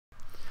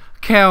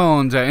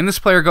Count. In this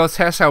player goes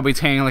test, I'll be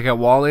taking a look at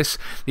Walace,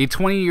 the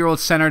 20-year-old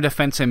center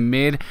defensive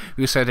mid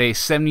who's had a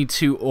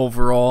 72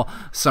 overall.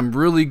 Some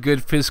really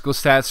good physical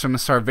stats from the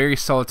start, very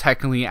solid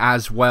technically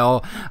as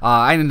well.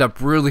 I ended up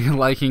really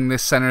liking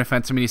this center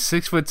defensive mid. He's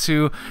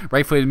 6'2",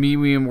 right-footed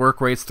medium work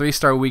rates,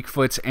 3-star weak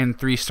foots, and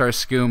 3-star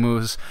skill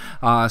moves.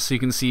 So you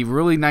can see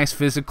really nice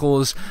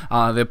physicals.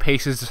 The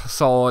pace is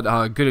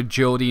solid, good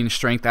agility and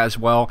strength as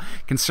well.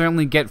 Can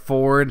certainly get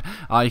forward.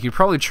 You could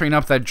probably train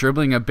up that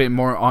dribbling a bit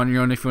more on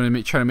your own if you want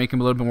to try to make him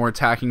a little bit more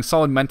attacking.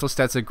 Solid mental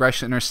stats,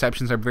 aggression,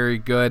 interceptions are very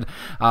good.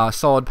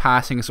 Solid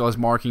passing as well as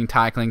marking,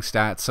 tackling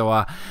stats. So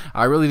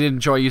I really did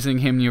enjoy using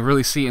him. You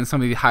really see in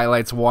some of the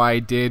highlights why I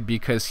did,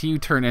 because he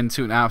turned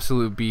into an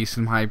absolute beast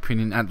in my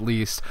opinion, at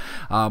least.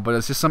 But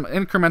it's just some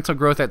incremental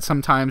growth at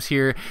sometimes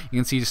here. You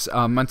can see just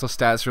mental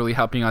stats really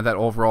helping out that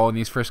overall in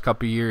these first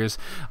couple of years.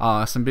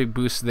 Some big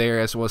boosts there,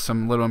 as well as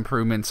some little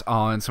improvements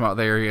in some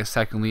other areas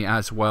secondly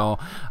as well.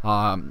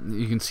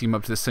 You can see him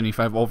up to the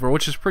 75 overall,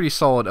 which is pretty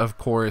solid of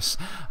course.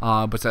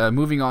 But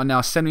moving on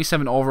now,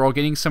 77 overall,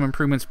 getting some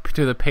improvements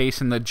to the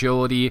pace and the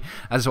agility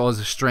as well as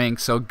the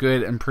strength, so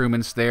good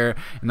improvements there.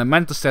 And the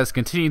mental stats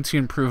continue to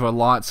improve a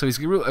lot, so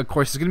he's of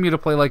course he's going to be able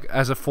to play like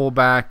as a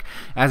fullback,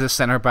 as a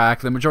center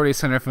back. The majority of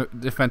center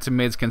defensive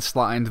mids can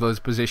slot into those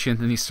positions,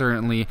 and he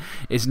certainly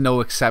is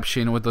no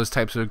exception with those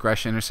types of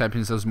aggression,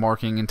 interceptions, those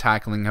marking and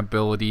tackling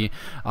ability.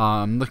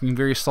 Looking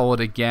very solid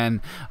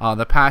again.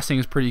 The passing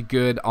is pretty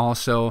good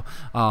also.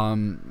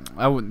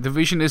 The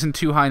vision isn't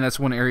too high, and that's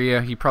one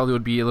area he probably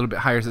would be a little bit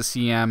higher as a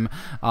CM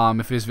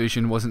if his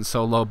vision wasn't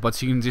so low.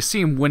 But you can just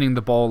see him winning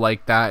the ball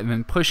like that and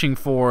then pushing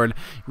forward,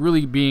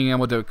 really being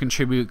able to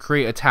contribute,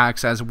 create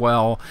attacks as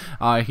well.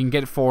 He can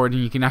get forward,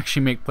 and you can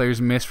actually make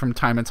players miss from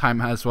time to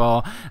time as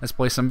well as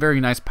play some very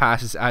nice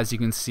passes, as you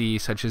can see,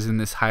 such as in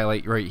this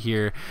highlight right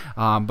here.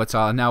 But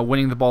now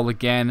winning the ball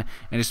again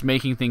and just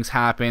making things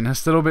happen.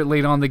 It's a little bit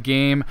late on the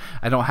game.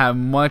 I don't have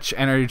much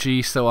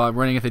energy, so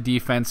running at the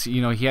defense,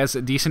 you know, he has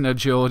a decent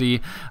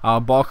agility,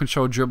 ball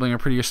control, dribbling are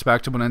pretty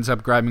respectable, and ends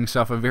up grabbing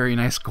himself a very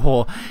nice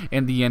goal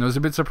in the end. I was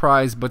a bit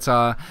surprised, but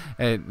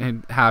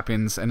it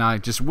happens.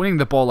 And just winning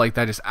the ball like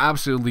that is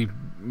absolutely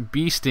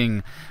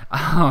beasting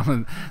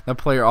the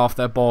player off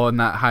that ball, and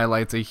that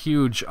highlights a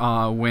huge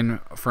win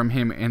from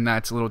him in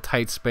that little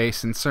tight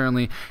space. And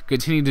certainly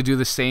continue to do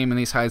the same in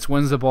these highlights.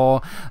 Wins the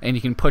ball, and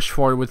you can push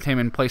forward with him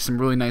and play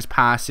some really nice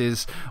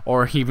passes,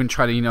 or even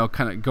try to, you know,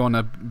 kind of go on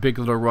a big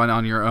little run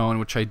on your own,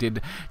 which I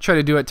did try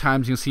to do at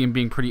times. You can see him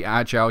being pretty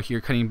agile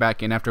here, cutting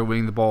back in after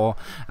winning the ball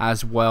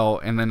as well,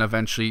 and then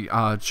eventually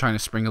trying to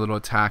spring a little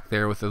attack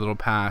there with a little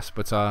pass.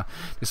 But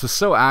this was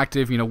so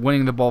active, you know,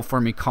 winning the ball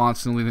for me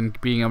constantly, then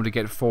being able to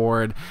get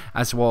forward,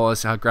 as well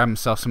as grab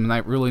himself some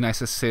really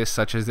nice assists,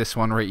 such as this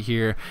one right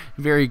here.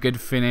 Very good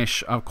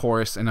finish, of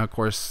course. And of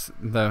course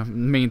the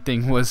main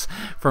thing was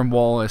from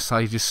Walace.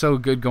 He's just so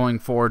good going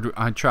forward,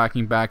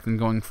 tracking back and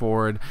going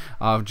forward.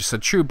 Just a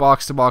true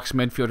box-to-box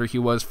midfielder he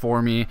was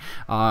for me.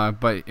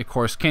 But of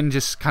course can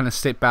just kind of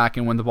sit back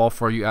and win the ball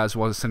for you, as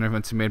well as center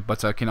defensive mid,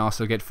 but can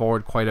also get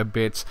forward quite a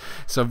bit.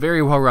 So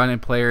very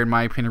well-rounded player in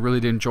my opinion. Really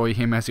did enjoy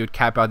him, as he would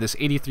cap out this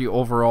 83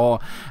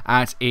 overall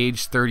at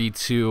age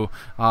 32.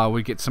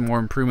 Would get some more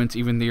improvements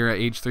even there at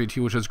age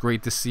 32, which was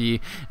great to see.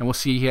 And we'll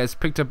see he has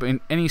picked up in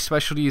any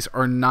specialties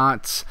or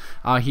not.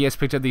 He has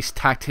picked up these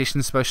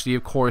tactician specialty,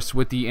 of course,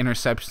 with the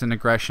interceptions and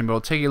aggression. But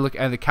we'll take a look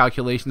at the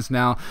calculations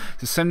now.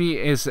 So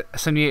 78 is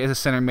a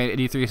center mid,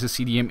 83 is a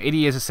CDM,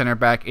 80 is a center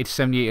back,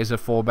 78 is a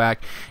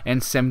fullback,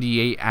 and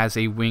 78 as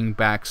a wing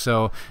back.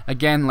 So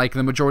again, like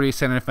the majority of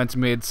center defensive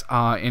mids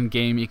in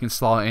game, you can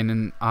slot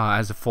in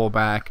as a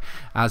fullback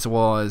as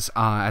well as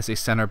a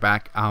center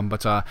back.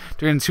 But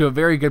turning into a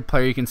very good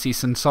player. You can see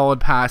some solid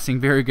passing,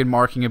 very good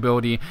marking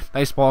ability,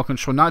 nice ball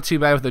control, not too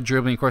bad with the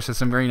dribbling. Of course, has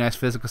some very nice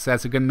physical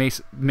stats, a good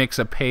mix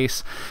of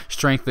pace,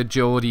 strength,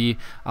 agility,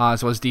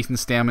 as well as decent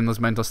stamina. Those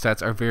mental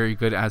stats are very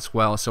good as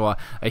well. So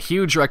a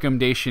huge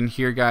recommendation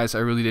here, guys. I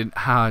really did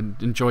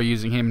enjoy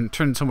using him.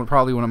 Turned into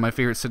probably one of my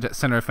favorite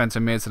center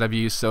defensive mids that I've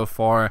used so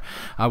far.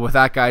 With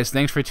that, guys,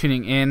 thanks for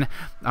tuning in.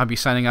 I'll be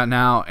signing out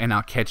now, and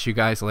I'll catch you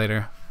guys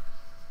later.